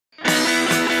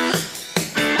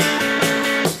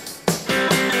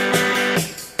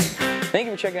Thank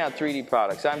you for checking out 3D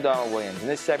Products. I'm Donald Williams. In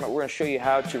this segment, we're going to show you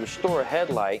how to restore a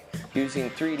headlight using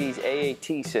 3D's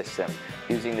AAT system,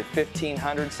 using the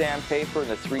 1500 sandpaper and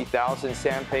the 3000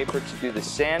 sandpaper to do the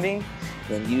sanding,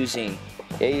 then using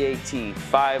AAT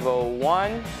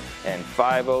 501 and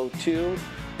 502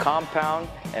 Compound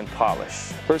and Polish.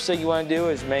 First thing you want to do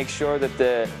is make sure that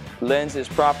the lens is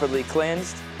properly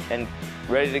cleansed and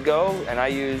ready to go, and I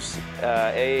use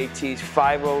AAT's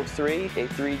 503,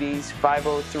 A3D's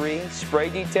 503 spray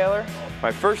detailer.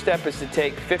 My first step is to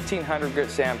take 1500 grit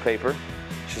sandpaper,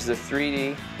 which is the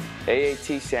 3D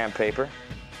AAT sandpaper.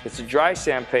 It's a dry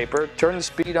sandpaper. Turn the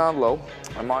speed on low.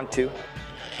 I'm on 2.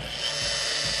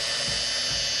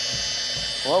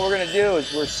 What we're going to do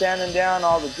is we're sanding down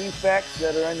all the defects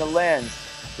that are in the lens,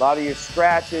 a lot of your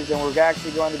scratches, and we're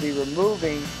actually going to be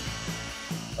removing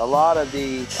a lot of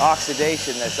the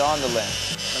oxidation that's on the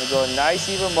lens. I'm going to go nice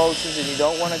even motions, and you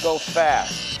don't want to go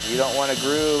fast. You don't want to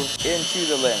groove into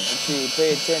the lens. Until you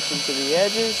pay attention to the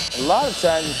edges. And a lot of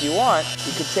times, if you want,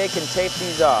 you could take and tape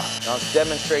these off. And I'll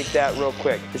demonstrate that real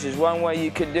quick. This is one way you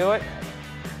could do it,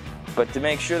 but to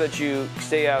make sure that you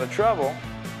stay out of trouble,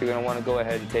 you're going to want to go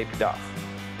ahead and tape it off.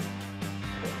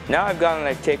 Now I've gone and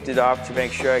I've taped it off to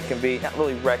make sure I can be not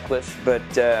really reckless, but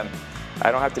I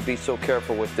don't have to be so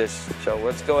careful with this. So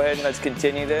let's go ahead and let's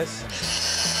continue this.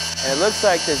 And it looks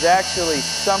like there's actually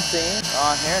something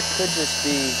on here. It could just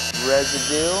be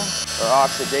residue or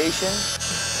oxidation.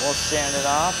 We'll sand it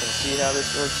off and see how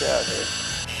this works out here.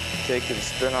 Take and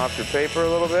spin off your paper a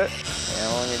little bit. And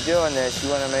when you're doing this, you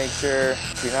want to make sure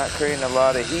you're not creating a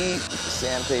lot of heat. Get the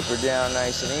sandpaper down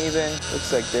nice and even.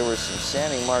 Looks like there were some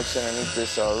sanding marks underneath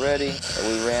this already that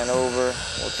we ran over.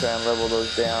 We'll try and level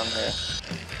those down here.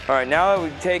 All right, now that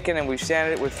we've taken and we've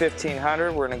sanded it with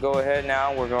 1500, we're going to go ahead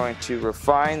now. We're going to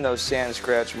refine those sand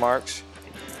scratch marks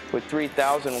with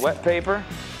 3000 wet paper.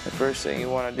 The first thing you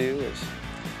want to do is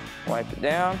wipe it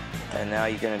down, and now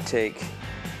you're going to take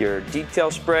your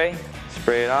detail spray,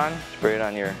 spray it on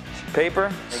your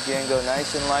paper. Again, go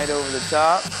nice and light over the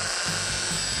top. And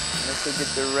this will get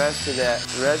the rest of that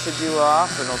residue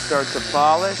off, and it'll start to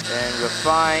polish and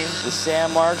refine the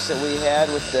sand marks that we had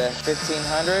with the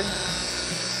 1500.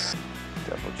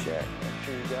 Double check, make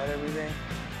sure you got everything.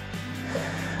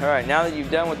 All right, now that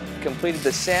you've completed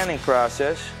the sanding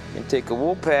process, you can take a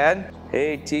wool pad,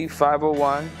 AAT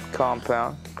 501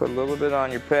 compound, put a little bit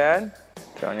on your pad,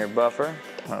 on your buffer,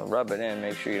 rub it in,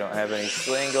 make sure you don't have any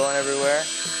sling going everywhere.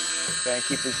 Try and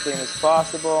keep it as clean as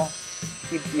possible.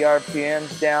 Keep the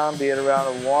RPMs down, be it around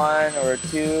a 1 or a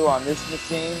 2 on this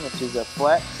machine, which is a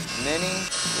Flex Mini.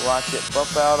 Watch it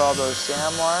buff out all those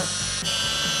sand marks.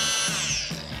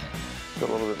 Put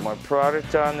a little bit more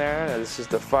product on there. Now, this is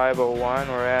the 501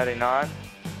 we're adding on.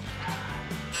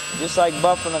 Just like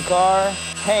buffing a car,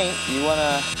 paint, you want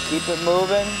to keep it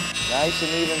moving, nice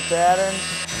and even patterns.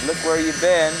 And look where you've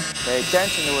been. Pay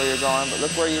attention to where you're going, but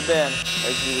look where you've been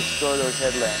as you restore those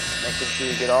headlamps, making sure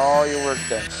you get all your work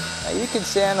done. Now, you can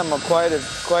sand them quite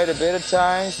a bit of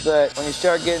times, but when you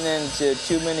start getting into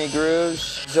too many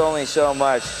grooves, there's only so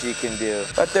much you can do.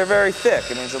 But they're very thick.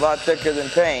 I mean, it's a lot thicker than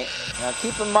paint. Now,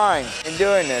 keep in mind, in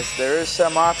doing this, there is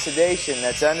some oxidation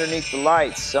that's underneath the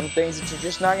lights, some things that you're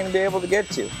just not going to be able to get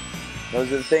to.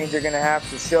 Those are the things you're going to have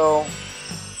to show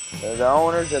the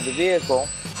owners of the vehicle.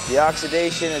 The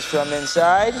oxidation is from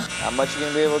inside, how much you're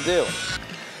going to be able to do.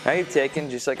 Now you've taken,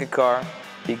 just like a car,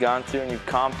 you've gone through and you've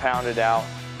compounded out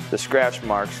the scratch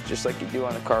marks, just like you do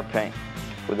on the car paint,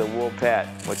 with a wool pad.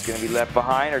 What's going to be left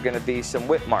behind are going to be some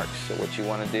whip marks. So what you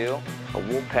want to do, a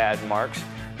wool pad marks.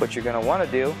 What you're going to want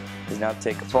to do is now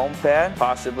take a foam pad,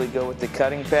 possibly go with the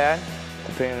cutting pad,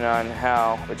 depending on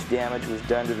how much damage was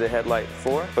done to the headlight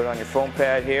before. Put it on your foam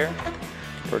pad here,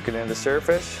 work it into the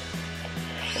surface.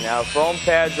 And now foam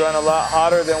pads run a lot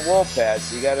hotter than wool pads,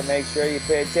 so you got to make sure you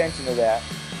pay attention to that.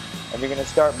 And you're going to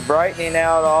start brightening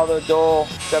out all the dull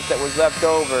stuff that was left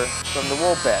over from the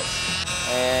wool pads.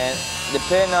 And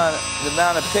depending on the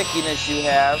amount of pickiness you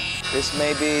have, this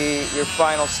may be your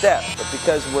final step. But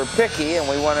because we're picky and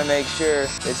we want to make sure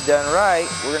it's done right,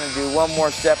 we're going to do one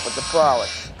more step with the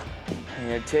polish.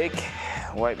 You're going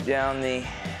to wipe down the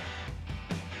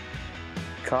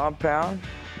compound.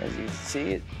 As you can see,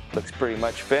 it looks pretty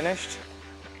much finished.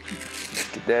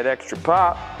 Get that extra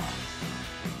pop.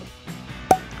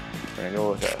 We're going to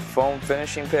go with a foam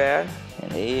finishing pad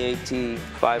and AAT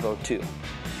 502.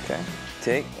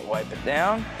 Okay, wipe it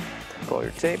down, pull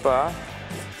your tape off.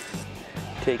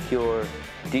 Take your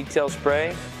detail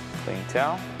spray, clean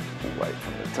towel, wipe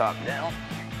from the top down.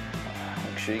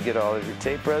 Make sure you get all of your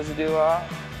tape residue off,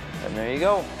 and there you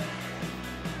go.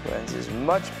 Lens is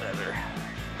much better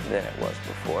than it was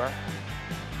before.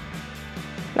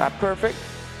 Not perfect,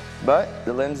 but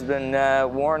the lens has been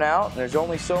worn out, and there's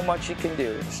only so much you can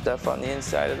do. There's stuff on the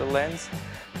inside of the lens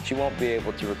that you won't be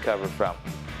able to recover from.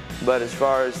 But as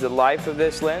far as the life of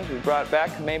this lens, we brought it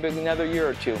back maybe another year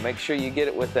or two. Make sure you get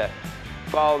it with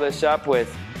follow this up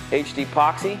with HD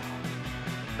epoxy,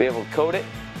 be able to coat it,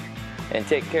 and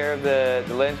take care of the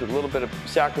lens with a little bit of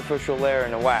sacrificial layer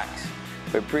and a wax.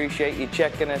 We appreciate you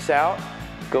checking us out.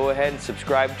 Go ahead and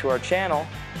subscribe to our channel,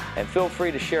 and feel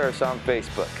free to share us on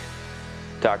Facebook.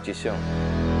 Talk to you soon.